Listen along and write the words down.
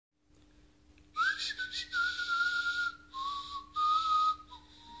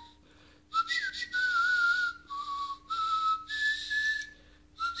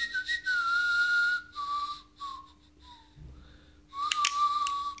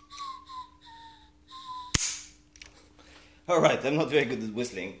Alright, I'm not very good at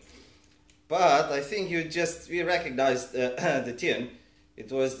whistling, but I think we recognized the tune. It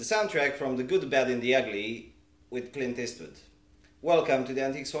was the soundtrack from The Good, the Bad and the Ugly with Clint Eastwood. Welcome to the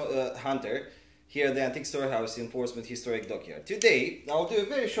Antiques Hunter, here at the Antiques Storehouse in Portsmouth Historic Dockyard. Today, I'll do a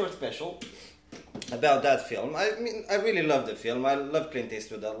very short special about that film. I mean, I really love the film. I love Clint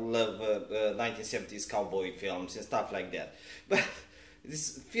Eastwood. I love 1970s cowboy films and stuff like that. But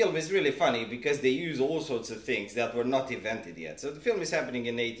this film is really funny because they use all sorts of things that were not invented yet. So the film is happening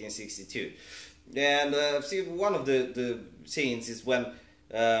in 1862. And see, one of the scenes is when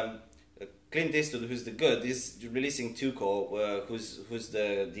Clint Eastwood, who's the good, is releasing Tuco, who's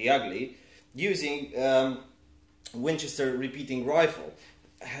the ugly, using Winchester repeating rifle.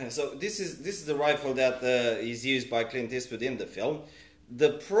 So this is the rifle that is used by Clint Eastwood in the film.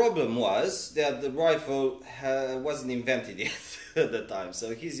 The problem was that the rifle wasn't invented yet at the time,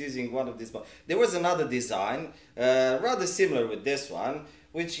 so he's using one of these. There was another design, rather similar with this one,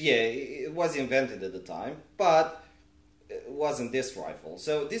 which, yeah, it was invented at the time, but it wasn't this rifle.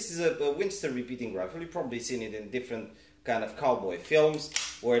 So this is a Winchester repeating rifle. You've probably seen it in different kind of cowboy films,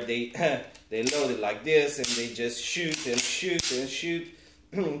 where they load it like this, and they just shoot and shoot and shoot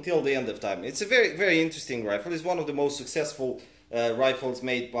until the end of time. It's a very, very interesting rifle. It's one of the most successful rifles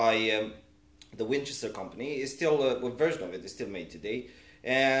made by the Winchester Company. It's still a version of it is still made today,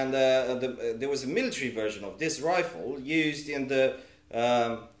 and there was a military version of this rifle used in the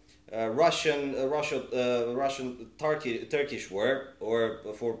Russian-Turkish War, or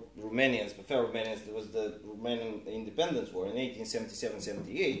for Romanians, but for Romanians, there was the Romanian Independence War in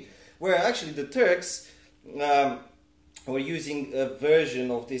 1877-78, where actually the Turks were using a version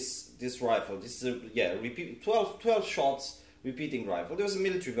of this rifle. This is a repeat 12 shots repeating rifle. There was a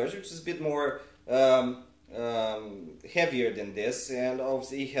military version which is a bit more heavier than this, and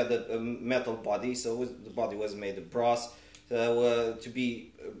obviously it had a metal body, so the body was made of brass to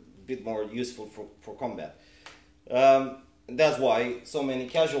be a bit more useful for combat. That's why so many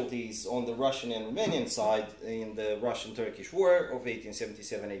casualties on the Russian and Romanian side in the Russian-Turkish War of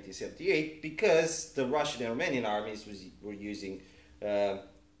 1877-1878, because the Russian and Romanian armies were using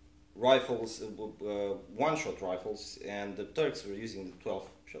rifles, one-shot rifles, and the Turks were using the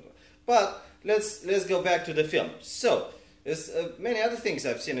 12-shot. But let's go back to the film. So there's many other things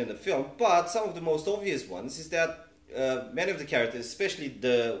I've seen in the film, but some of the most obvious ones is that many of the characters, especially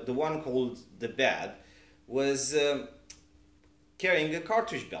the one called the Bad, was carrying a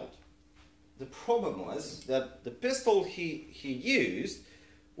cartridge belt. The problem was that the pistol he used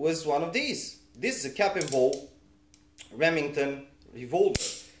was one of these. This is a cap and ball Remington revolver.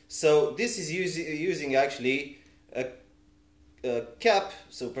 So this is using actually a cap,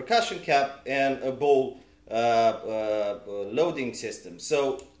 so percussion cap, and a ball loading system.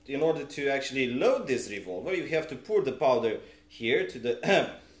 So in order to actually load this revolver, you have to pour the powder here to the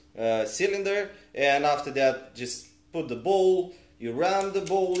cylinder, and after that just put the ball, you ram the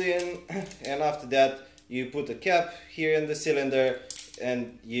ball in, and after that you put a cap here in the cylinder,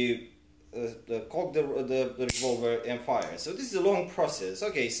 and you cock the revolver and fire. So this is a long process.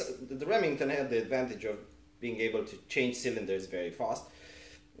 Okay, so the Remington had the advantage of being able to change cylinders very fast.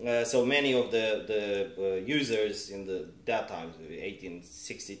 So many of the users in that time,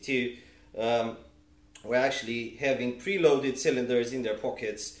 1862, were actually having preloaded cylinders in their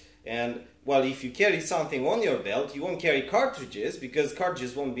pockets. And well, if you carry something on your belt, you won't carry cartridges, because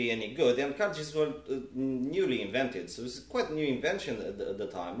cartridges won't be any good, and cartridges were newly invented, so it was quite a new invention at the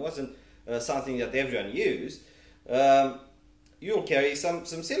time. It wasn't something that everyone used. You'll carry some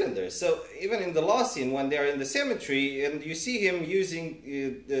cylinders. So even in the last scene, when they're in the cemetery and you see him using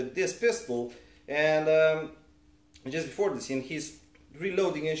this pistol, and just before the scene he's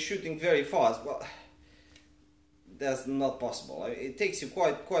reloading and shooting very fast. Well, that's not possible. It takes you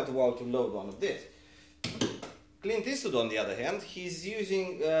quite a while to load one of this. Clint Eastwood, on the other hand, he's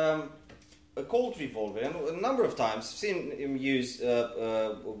using a Colt revolver, and a number of times I've seen him use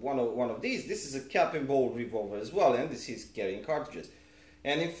one of these. This is a cap and ball revolver as well, and this is carrying cartridges.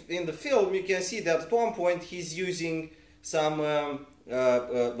 And if in the film you can see that at one point he's using some a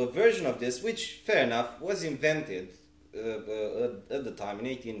version of this, which, fair enough, was invented at the time in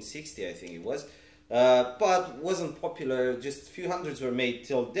 1860, I think it was, but wasn't popular. Just a few hundreds were made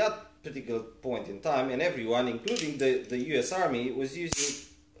till that particular point in time, and everyone, including the US Army, was using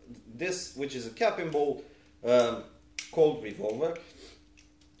this, which is a cap and ball Colt revolver,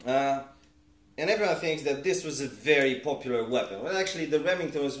 and everyone thinks that this was a very popular weapon. Well, actually the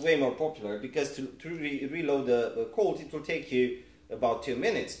Remington was way more popular, because to reload a Colt, it will take you about 2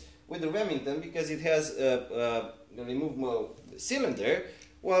 minutes. With the Remington, because it has a removable cylinder,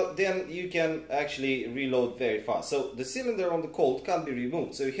 well, then you can actually reload very fast. So the cylinder on the Colt can't be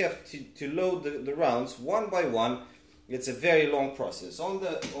removed, so you have to load the rounds one by one. It's a very long process. On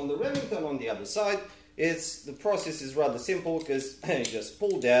the Remington, on the other side, the process is rather simple, because you just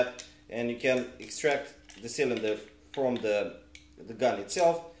pull that and you can extract the cylinder from the gun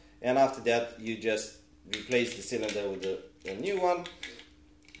itself, and after that you just replace the cylinder with a new one,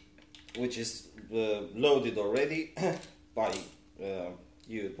 which is loaded already by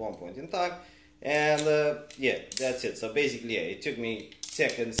you at one point in time. And yeah, that's it. So basically, yeah, it took me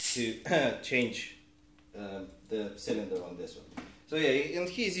seconds to change the cylinder on this one. So yeah, and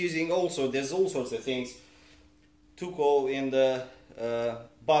he's using also, there's all sorts of things to go in the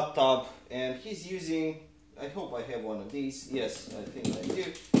bathtub, and he's using, I hope I have one of these. Yes, I think I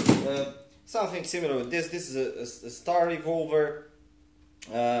do. Something similar with this. This is a star revolver,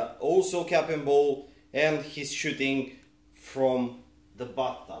 also cap and ball, and he's shooting from the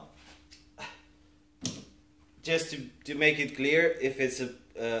bathtub. Just to make it clear, if it's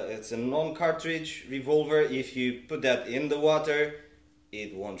a non-cartridge revolver, if you put that in the water,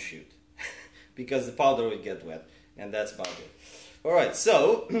 it won't shoot because the powder will get wet, and that's about it. Alright,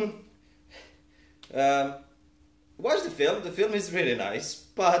 so watch the film. The film is really nice,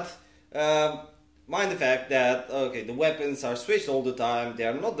 but mind the fact that, okay, the weapons are switched all the time. They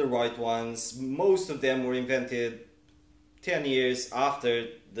are not the right ones. Most of them were invented 10 years after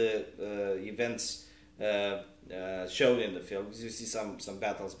the events showed in the film, because you see some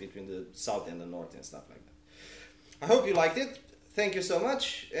battles between the South and the North and stuff like that. I hope you liked it. Thank you so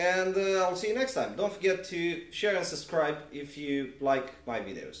much, and I'll see you next time. Don't forget to share and subscribe if you like my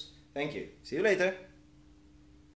videos. Thank you. See you later.